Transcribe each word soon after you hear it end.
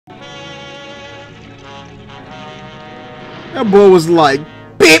That boy was like,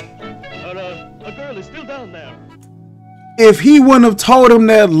 beep. A girl is still down there. If he wouldn't have told him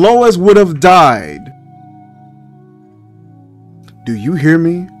that, Lois would have died. Do you hear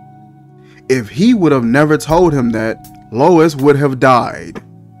me? If he would have never told him that, Lois would have died.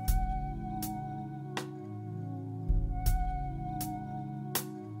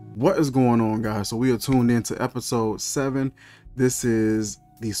 What is going on, guys? So we are tuned into episode 7. This is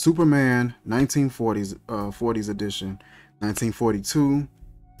the Superman 1940s 40s edition, 1942,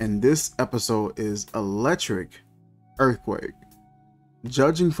 and this episode is Electric Earthquake.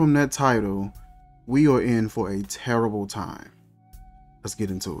 Judging from that title, we are in for a terrible time. Let's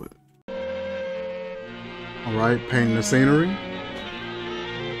get into it. All right, painting the scenery.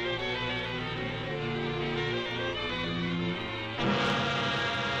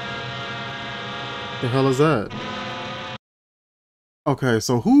 The hell is that? Okay,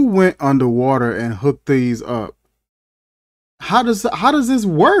 so who went underwater and hooked these up? How does this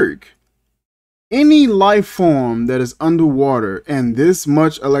work? Any life form that is underwater and this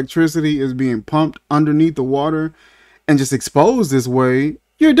much electricity is being pumped underneath the water and just exposed this way,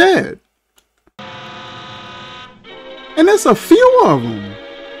 you're dead. And there's a few of them.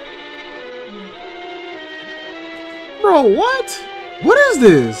 Bro, what? What is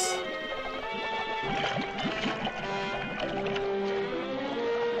this?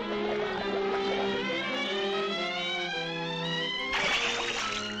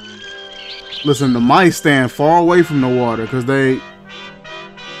 Listen, the mice stand far away from the water because they...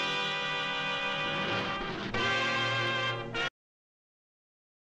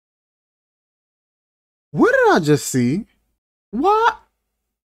 What did I just see? Why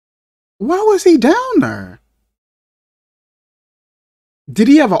was he down there? Did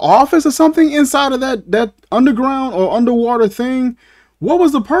he have an office or something inside of that underground or underwater thing? What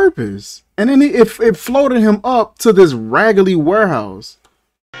was the purpose? And then it floated him up to this raggedy warehouse.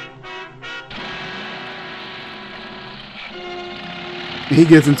 He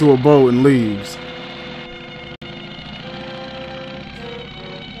gets into a boat and leaves.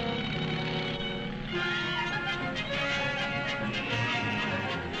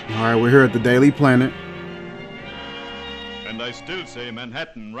 Alright, we're here at the Daily Planet. And I still say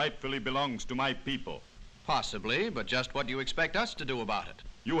Manhattan rightfully belongs to my people. Possibly, but just what do you expect us to do about it?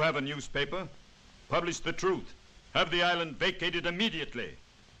 You have a newspaper. Publish the truth. Have the island vacated immediately.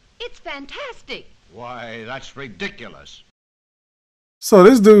 It's fantastic. Why, that's ridiculous. So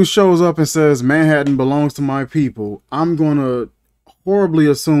this dude shows up and says, Manhattan belongs to my people. I'm going to horribly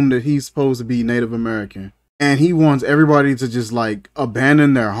assume that he's supposed to be Native American. And he wants everybody to just like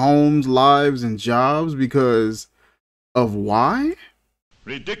abandon their homes, lives, and jobs because of why?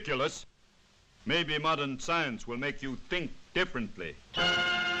 Ridiculous. Maybe modern science will make you think differently.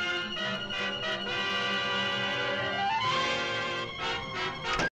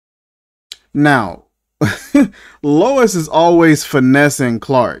 Now, Lois is always finessing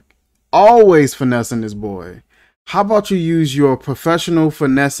Clark. Always finessing this boy. How about you use your professional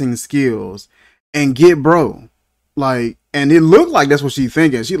finessing skills and get bro? Like, and it looked like that's what she's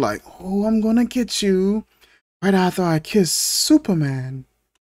thinking. She like, oh, I'm gonna get you right after I kiss Superman.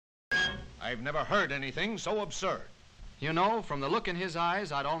 I've never heard anything so absurd. You know, from the look in his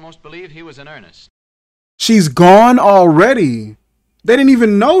eyes, I'd almost believe he was in earnest. She's gone already. They didn't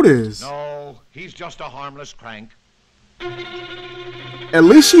even notice. No, he's just a harmless crank. At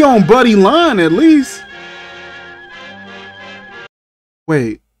least she on buddy line, at least.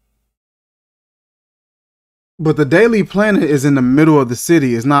 Wait. But the Daily Planet is in the middle of the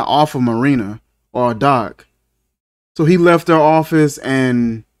city. It's not off a marina or a dock. So he left their office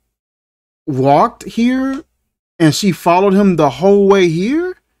and walked here? And she followed him the whole way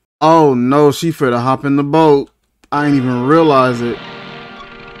here? Oh no, she finna hop in the boat. I ain't even realize it.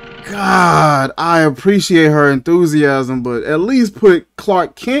 God, I appreciate her enthusiasm, but at least put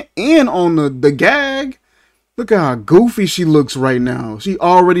Clark Kent in on the gag. Look at how goofy she looks right now. She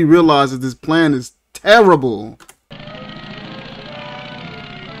already realizes this plan is terrible.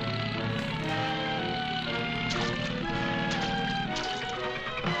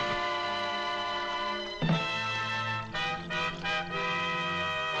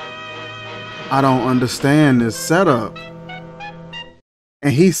 I don't understand this setup.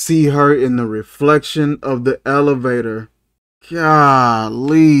 And he see her in the reflection of the elevator.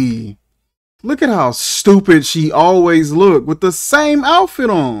 Golly. Look at how stupid she always look with the same outfit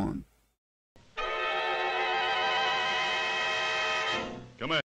on.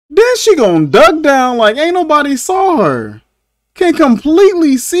 Come on. Then she gonna duck down like ain't nobody saw her. Can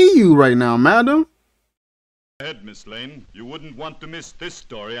completely see you right now, madam. Go ahead, Miss Lane. You wouldn't want to miss this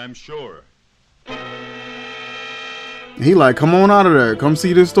story, I'm sure. He like, come on out of there. Come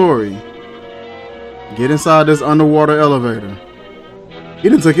see this story. Get inside this underwater elevator. He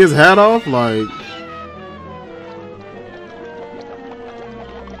done took his hat off, like.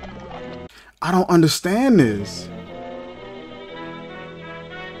 I don't understand this.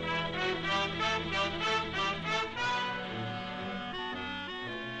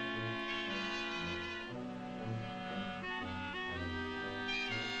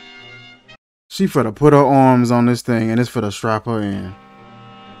 She finna put her arms on this thing and it's finna strap her in.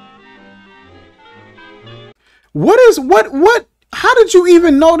 What? How did you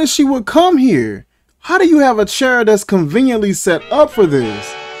even know that she would come here? How do you have a chair that's conveniently set up for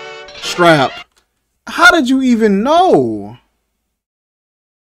this? Strap. How did you even know?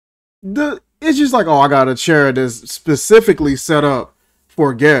 It's just like, oh, I got a chair that's specifically set up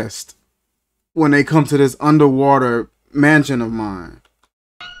for guests when they come to this underwater mansion of mine.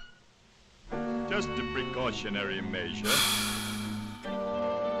 Just a precautionary measure.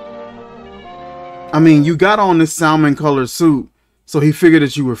 I mean, you got on this salmon colored suit, so he figured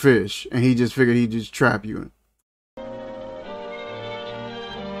that you were fish, and he just figured he'd just trap you.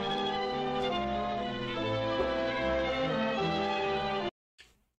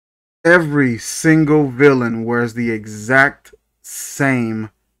 Every single villain wears the exact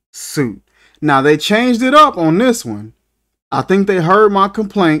same suit. Now, they changed it up on this one. I think they heard my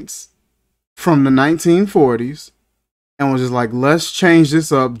complaints from the 1940s and was just like, let's change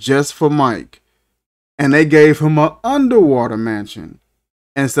this up just for Mike. And they gave him an underwater mansion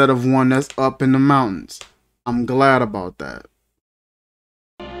instead of one that's up in the mountains. I'm glad about that.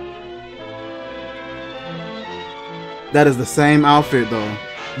 That is the same outfit though.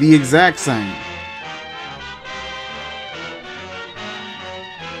 The exact same.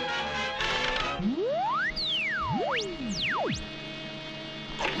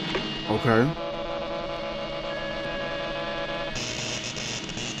 Okay.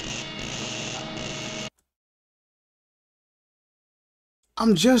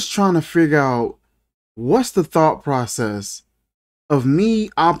 I'm just trying to figure out what's the thought process of me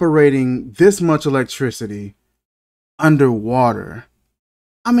operating this much electricity underwater.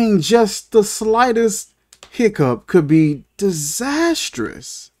 I mean, just the slightest hiccup could be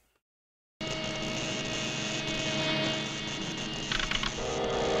disastrous.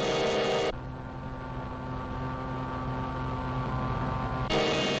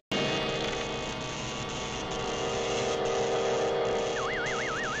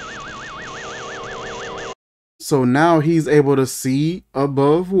 So now he's able to see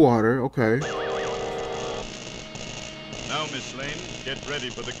above water. Okay. Now, Miss Lane, get ready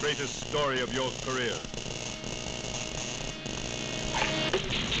for the greatest story of your career.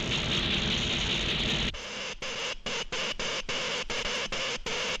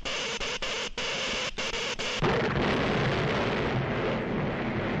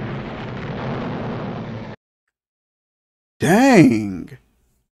 Dang.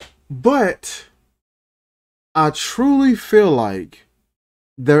 But I truly feel like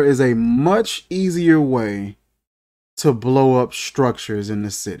there is a much easier way to blow up structures in the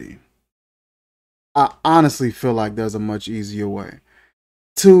city. I honestly feel like there's a much easier way.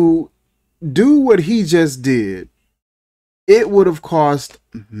 To do what he just did, it would have cost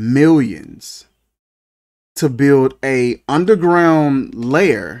millions to build a underground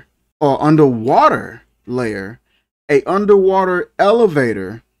layer or underwater layer, a underwater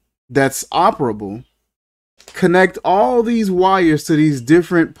elevator that's operable, connect all these wires to these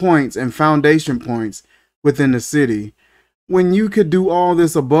different points and foundation points within the city, when you could do all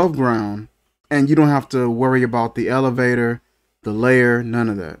this above ground and you don't have to worry about the elevator, the layer, none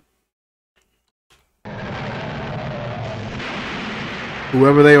of that.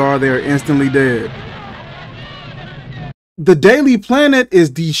 Whoever they are instantly dead. The Daily Planet is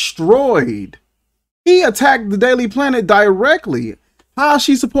destroyed. He attacked the Daily Planet directly. How is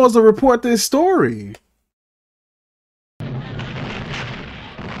she supposed to report this story? Come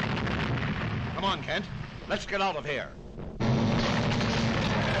on, Kent. Let's get out of here.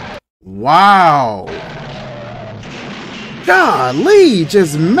 Wow. Golly,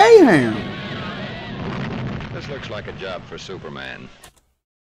 just mayhem. This looks like a job for Superman.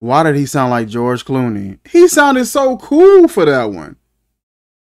 Why did he sound like George Clooney? He sounded so cool for that one.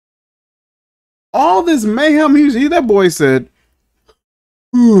 All this mayhem, that boy said,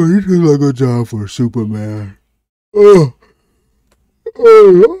 oh, this is like a job for Superman.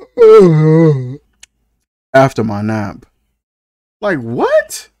 After my nap. Like,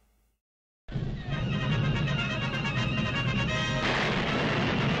 what?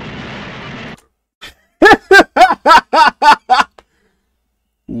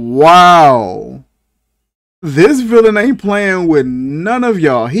 Wow. This villain ain't playing with none of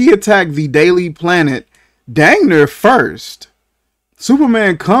y'all. He attacked the Daily Planet dang near first.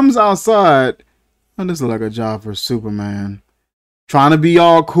 Superman comes outside. Oh, this is like a job for Superman. Trying to be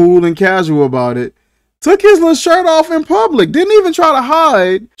all cool and casual about it. Took his little shirt off in public. Didn't even try to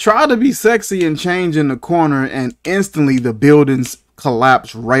hide. Tried to be sexy and change in the corner, and instantly the buildings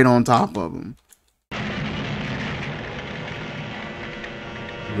collapsed right on top of him.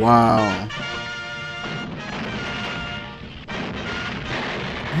 Wow.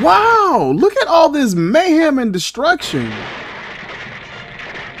 Wow, look at all this mayhem and destruction.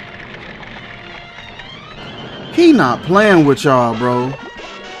 He not playing with y'all, bro.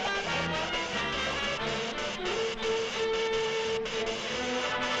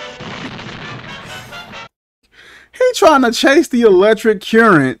 He trying to chase the electric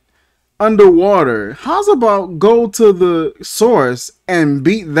current underwater. How's about go to the source and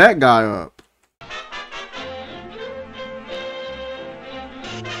beat that guy up?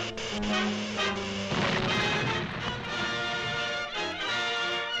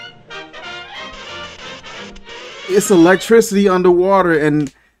 It's electricity underwater,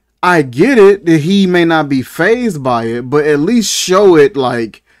 and I get it that he may not be fazed by it, but at least show it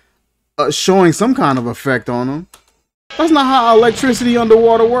like showing some kind of effect on him. That's not how electricity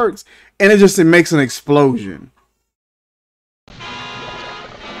underwater works. And it makes an explosion.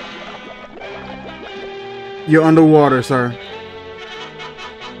 You're underwater, sir.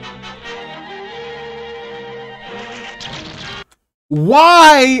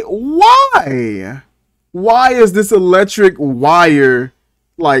 Why? Why? Why is this electric wire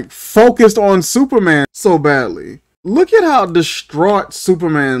like focused on Superman so badly? Look at how distraught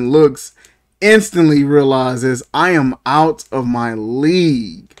Superman looks. Instantly realizes I am out of my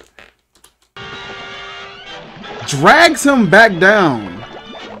league. Drags him back down.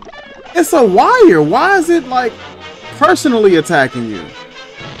 It's a wire. Why is it like personally attacking you?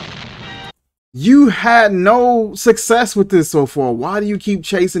 You had no success with this so far. Why do you keep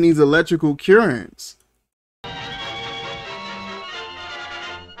chasing these electrical currents?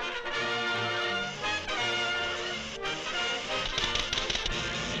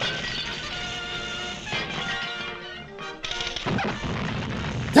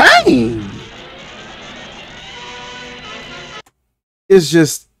 Dang!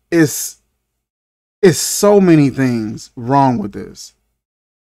 It's so many things wrong with this.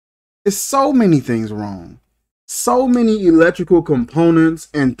 It's so many things wrong. So many electrical components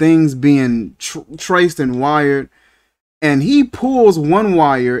and things being traced and wired. And he pulls one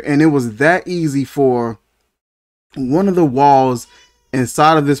wire, and it was that easy for one of the walls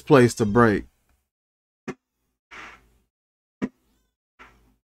inside of this place to break.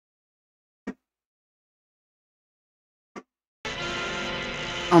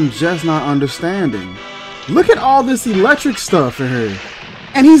 I'm just not understanding. Look at all this electric stuff in here.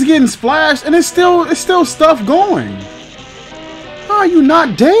 And he's getting splashed, and it's still stuff going. How are you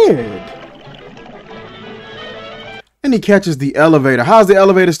not dead? And he catches the elevator. How's the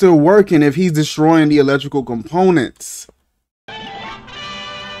elevator still working if he's destroying the electrical components?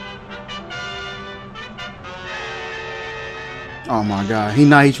 Oh my God,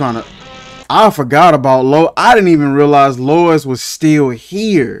 he's trying to... I forgot about Lois. I didn't even realize Lois was still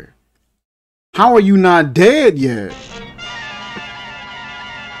here. How are you not dead yet?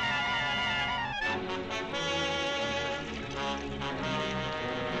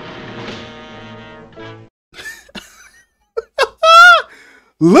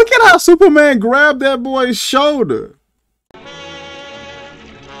 Look at how Superman grabbed that boy's shoulder.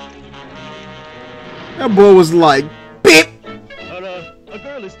 That boy was like, beep. A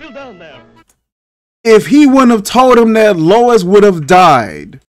girl is still down there. If he wouldn't have told him that, Lois would have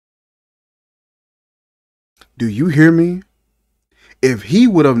died. Do you hear me? If he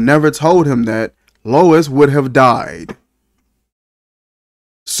would have never told him that, Lois would have died.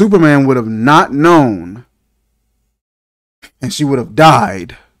 Superman would have not known. And she would have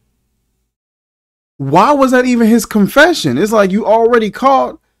died. Why was that even his confession? It's like you already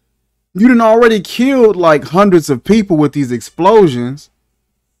caught. You done already killed like hundreds of people with these explosions.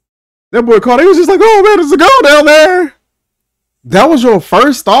 That boy caught. He was just like, oh man, there's a girl down there. That was your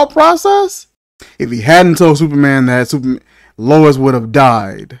first thought process? If he hadn't told Superman that, Lois would have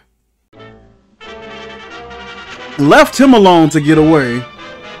died. Left him alone to get away.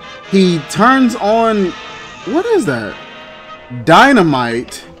 He turns on, what is that?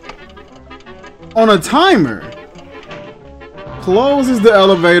 Dynamite on a timer. Closes the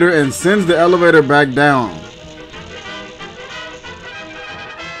elevator and sends the elevator back down.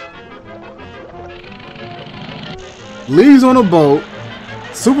 Leaves on a boat.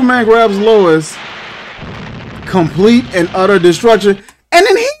 Superman grabs Lois complete and utter destruction. And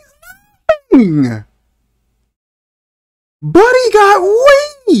then he's Buddy got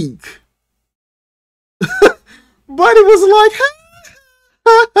weak. Buddy was like,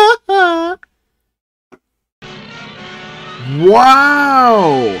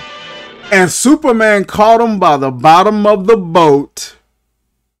 wow. And Superman caught him by the bottom of the boat.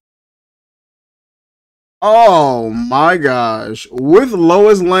 Oh my gosh. With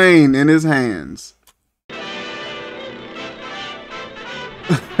Lois Lane in his hands.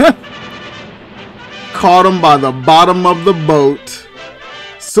 Caught him by the bottom of the boat.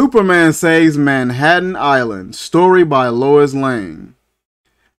 Superman saves Manhattan Island. Story by Lois Lane.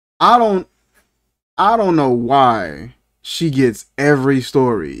 I don't know why she gets every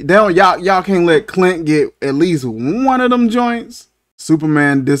story. Y'all can't let Clint get at least one of them joints.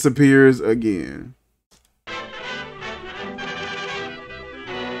 Superman disappears again.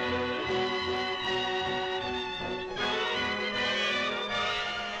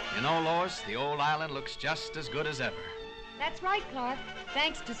 You know, Lois, the old island looks just as good as ever. That's right, Clark.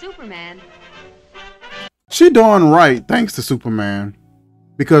 Thanks to Superman. She darn right, thanks to Superman.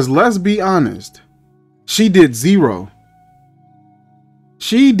 Because let's be honest, she did zero.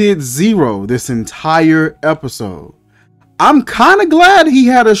 She did zero this entire episode. I'm kind of glad he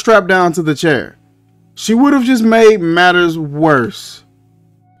had her strapped down to the chair. She would have just made matters worse.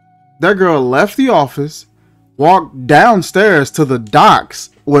 That girl left the office, walked downstairs to the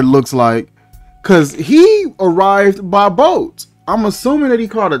docks, what it looks like, because he arrived by boat. I'm assuming that he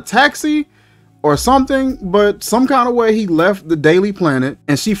caught a taxi or something, but some kind of way he left the Daily Planet,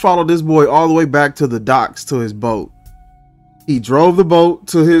 and she followed this boy all the way back to the docks to his boat. He drove the boat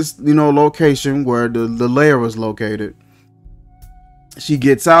to his, location where the lair was located. She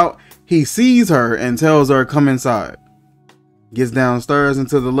gets out. He sees her and tells her, come inside. Gets downstairs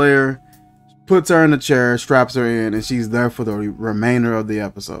into the lair, puts her in the chair, straps her in, and she's there for the remainder of the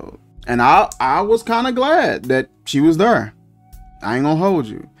episode. And I was kind of glad that she was there. I ain't gonna hold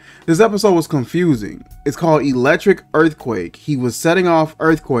you. This episode was confusing. It's called Electric Earthquake. He was setting off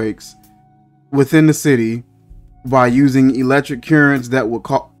earthquakes within the city by using electric currents that would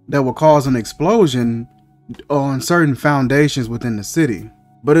cause an explosion on certain foundations within the city.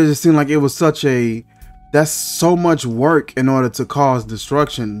 But it just seemed like it was that's so much work in order to cause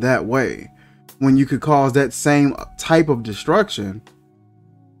destruction that way, when you could cause that same type of destruction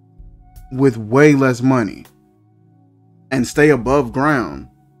with way less money and stay above ground.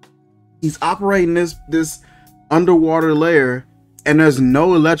 He's operating this underwater layer, and there's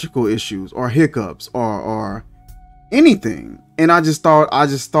no electrical issues or hiccups or anything. And I just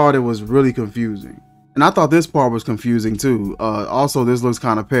thought it was really confusing. And I thought this part was confusing too. Also, this looks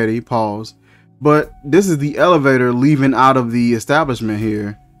kind of petty, pause. But this is the elevator leaving out of the establishment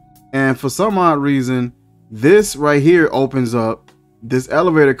here. And for some odd reason, this right here opens up. This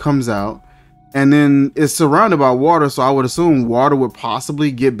elevator comes out, and then it's surrounded by water. So I would assume water would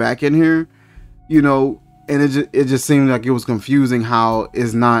possibly get back in here, and it just seemed like it was confusing how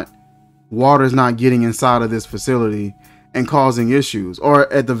water's not getting inside of this facility and causing issues,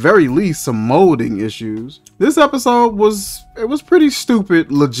 or at the very least some molding issues. This episode was pretty stupid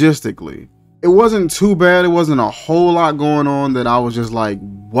logistically. It wasn't too bad. It wasn't a whole lot going on that I was just like,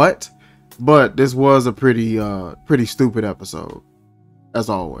 what? But this was a pretty stupid episode, as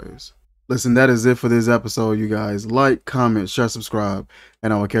always. Listen, that is it for this episode, you guys. Like, comment, share, subscribe,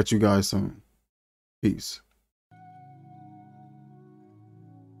 and I will catch you guys soon. Peace.